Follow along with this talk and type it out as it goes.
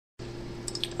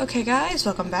Okay guys,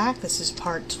 welcome back. This is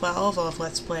part 12 of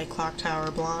Let's Play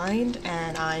Clocktower Blind,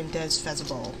 and I'm Des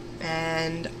Feasible.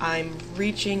 And I'm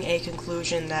reaching a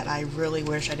conclusion that I really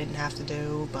wish I didn't have to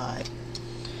do, but...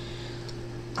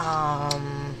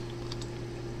 my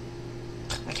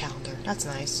calendar. That's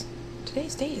nice.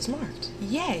 Today's date is marked.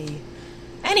 Yay!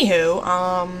 Anywho,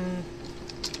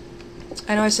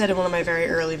 I know I said in one of my very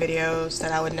early videos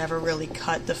that I would never really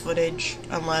cut the footage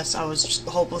unless I was just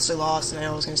hopelessly lost and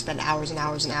I was going to spend hours and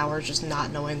hours and hours just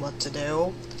not knowing what to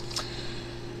do.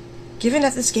 Given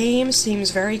that this game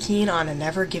seems very keen on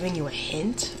never giving you a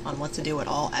hint on what to do at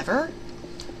all, ever,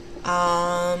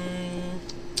 and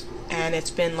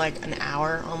it's been like an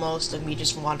hour almost of me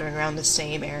just wandering around the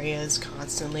same areas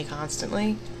constantly,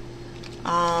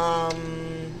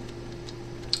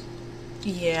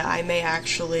 yeah, I may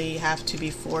actually have to be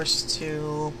forced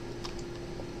to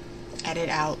edit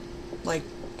out, like,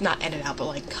 not edit out, but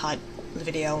like cut the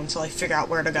video until I figure out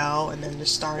where to go and then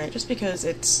just start it, just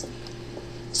because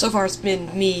so far it's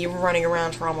been me running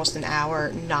around for almost an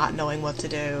hour not knowing what to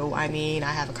do. I mean,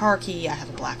 I have a car key, I have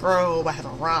a black robe, I have a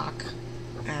rock,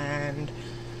 and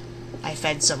I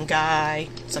fed some guy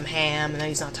some ham and then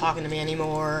he's not talking to me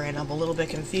anymore and I'm a little bit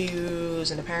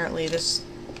confused, and apparently this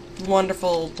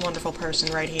wonderful, wonderful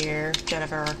person right here,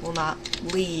 Jennifer, will not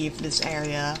leave this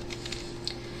area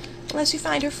unless you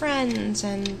find her friends,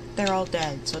 and they're all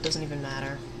dead, so it doesn't even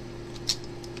matter.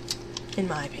 In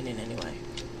my opinion, anyway.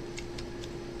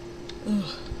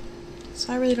 Ugh.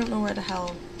 So I really don't know where the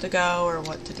hell to go or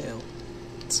what to do.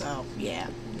 So, yeah,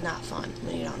 not fun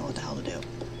when you don't know what the hell to do.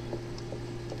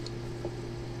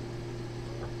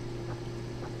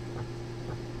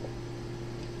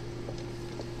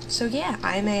 So yeah,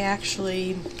 I may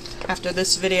actually, after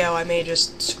this video, I may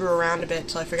just screw around a bit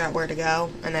till I figure out where to go,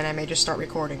 and then I may just start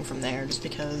recording from there, just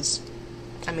because,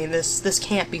 I mean, this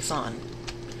can't be fun.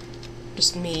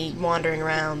 Just me wandering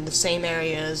around the same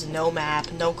areas, no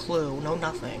map, no clue, no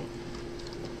nothing.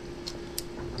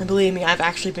 And believe me, I've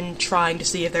actually been trying to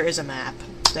see if there is a map.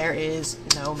 There is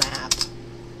no map.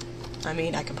 I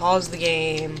mean, I can pause the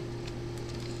game,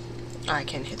 I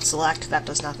can hit select, that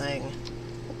does nothing.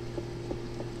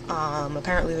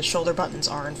 Apparently the shoulder buttons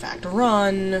are in fact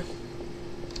run.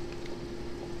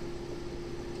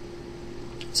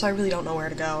 So I really don't know where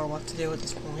to go or what to do at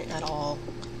this point at all.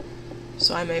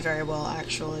 So I may very well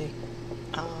actually,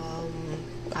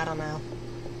 I don't know.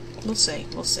 We'll see,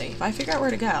 we'll see. If I figure out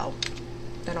where to go,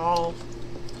 then all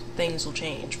things will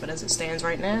change. But as it stands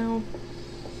right now,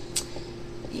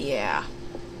 yeah.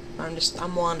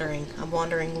 I'm wandering. I'm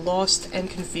wandering lost and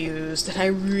confused, and I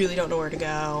really don't know where to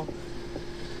go.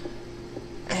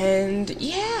 And,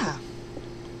 yeah,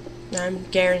 I'm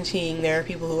guaranteeing there are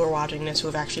people who are watching this who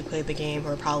have actually played the game who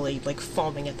are probably, like,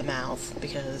 foaming at the mouth,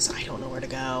 because I don't know where to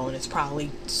go, and it's probably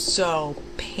so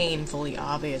painfully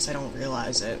obvious I don't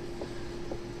realize it.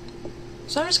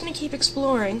 So I'm just gonna keep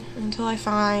exploring until I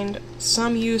find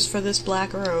some use for this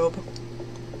black robe.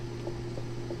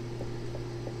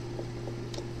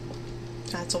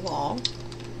 That's a wall.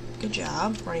 Good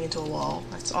job, running into a wall.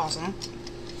 That's awesome.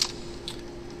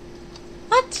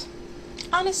 What?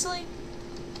 Honestly?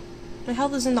 My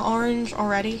health is in the orange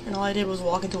already, and all I did was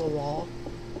walk into a wall.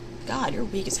 God, you're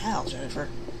weak as hell, Jennifer.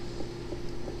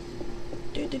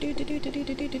 I've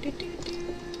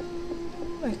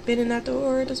been in that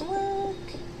door, it doesn't work.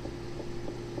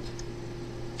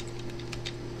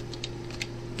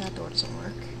 That door doesn't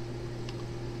work.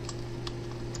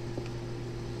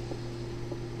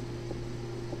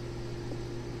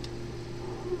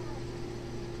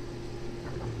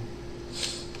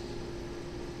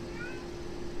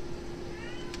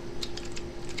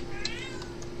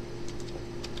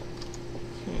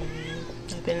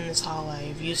 I've been in this hallway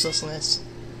of uselessness.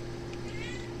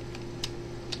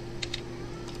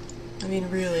 I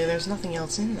mean, really, there's nothing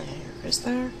else in there, is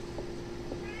there?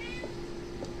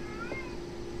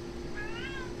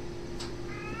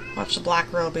 Watch the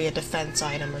black robe be a defense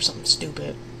item or something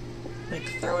stupid.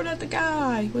 Like, throw it at the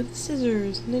guy with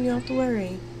scissors, and then you don't have to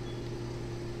worry.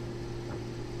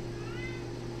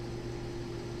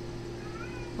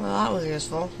 Well, that was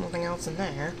useful. Nothing else in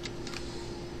there.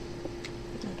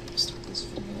 Start this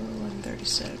video,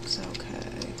 11:36,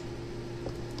 okay.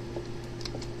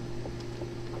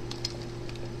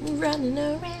 Running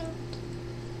around,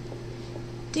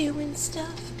 doing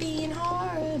stuff, being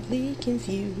horribly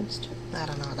confused. I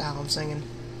don't know what the hell I'm singing.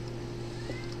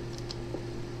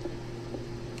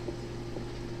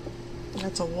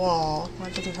 That's a wall.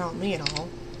 That doesn't help me at all.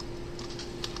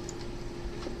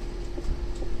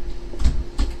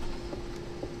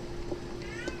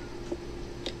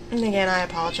 And again, I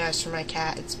apologize for my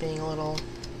cat. It's being a little...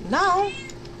 No!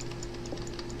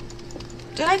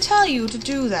 Did I tell you to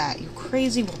do that, you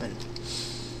crazy woman?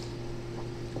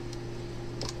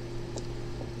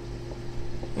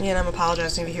 And I'm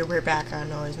apologizing if you hear weird background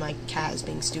noise. My cat is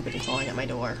being stupid and clawing at my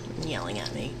door and yelling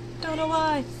at me. Don't know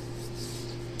why.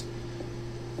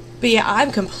 But yeah,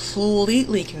 I'm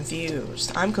completely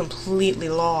confused. I'm completely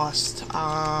lost.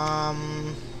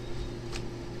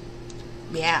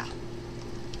 Yeah.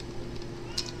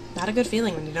 Not a good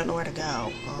feeling when you don't know where to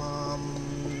go.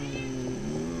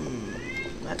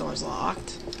 That door's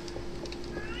locked.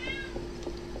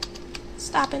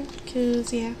 Stopping,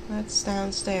 cause yeah, that's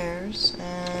downstairs,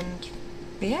 and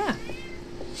yeah.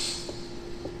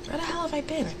 Where the hell have I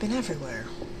been? I've been everywhere.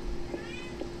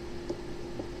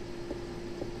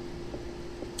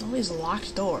 All these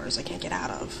locked doors I can't get out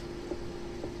of.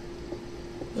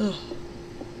 Ugh.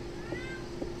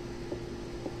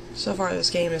 So far this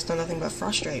game has done nothing but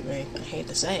frustrate me. I hate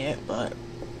to say it, but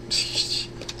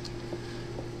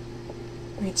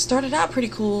I mean, it started out pretty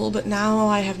cool, but now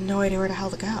I have no idea where the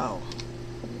hell to go.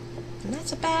 And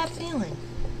that's a bad feeling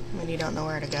when you don't know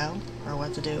where to go or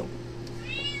what to do.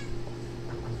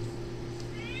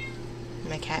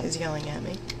 My cat is yelling at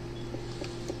me.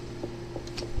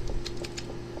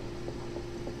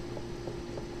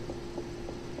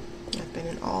 I've been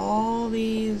in all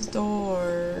these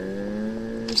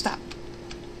doors. Stop.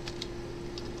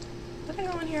 Did I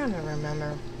go in here? I don't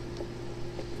remember.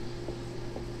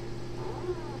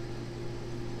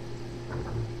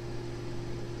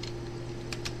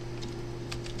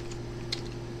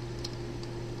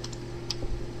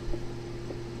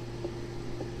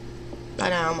 I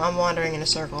know, I'm wandering in a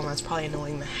circle, and that's probably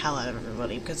annoying the hell out of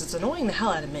everybody, because it's annoying the hell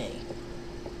out of me.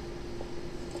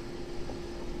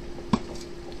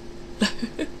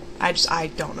 I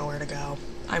don't know where to go.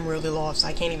 I'm really lost.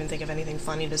 I can't even think of anything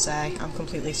funny to say. I'm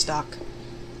completely stuck.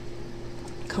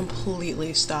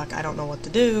 Completely stuck. I don't know what to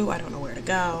do. I don't know where to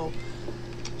go.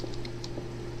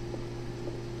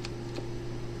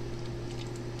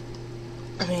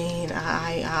 I mean,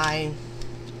 I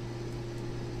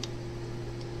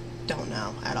don't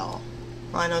know at all.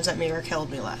 All I know is that mirror killed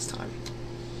me last time.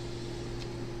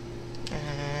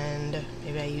 And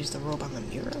maybe I used the rope on the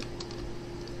mirror?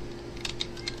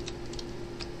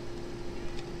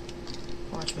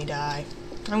 Watch me die.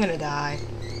 I'm gonna die.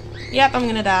 Yep, I'm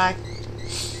gonna die.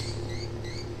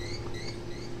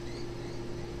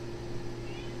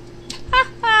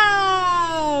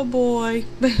 Oh boy.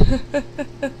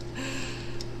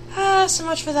 So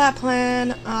much for that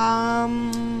plan.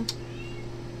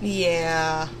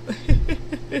 Yeah.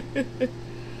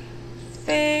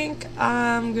 Think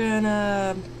I'm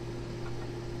gonna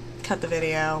cut the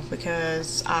video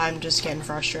because I'm just getting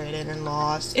frustrated and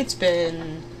lost. It's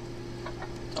been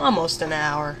almost an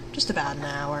hour, just about an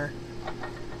hour.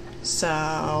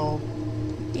 So,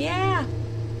 yeah.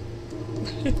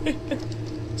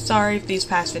 Sorry if these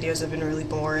past videos have been really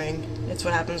boring. It's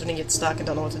what happens when you get stuck and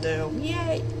don't know what to do.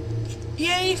 Yay!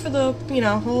 Yay for the,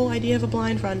 whole idea of a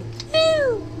blind run.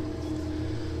 Woo!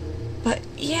 But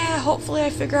yeah, hopefully I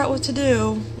figure out what to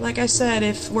do. Like I said,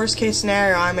 if worst case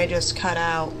scenario, I may just cut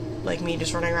out, like me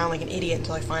just running around like an idiot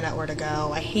until I find out where to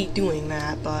go. I hate doing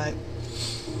that, but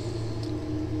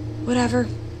whatever.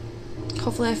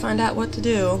 Hopefully I find out what to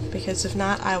do, because if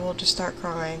not, I will just start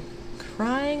crying.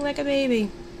 Crying like a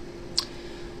baby.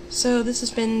 So this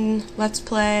has been Let's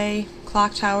Play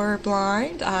Clocktower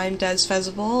Blind. I'm Des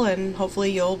Feasible, and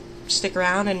hopefully you'll stick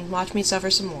around and watch me suffer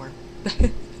some more.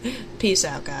 Peace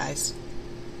out, guys.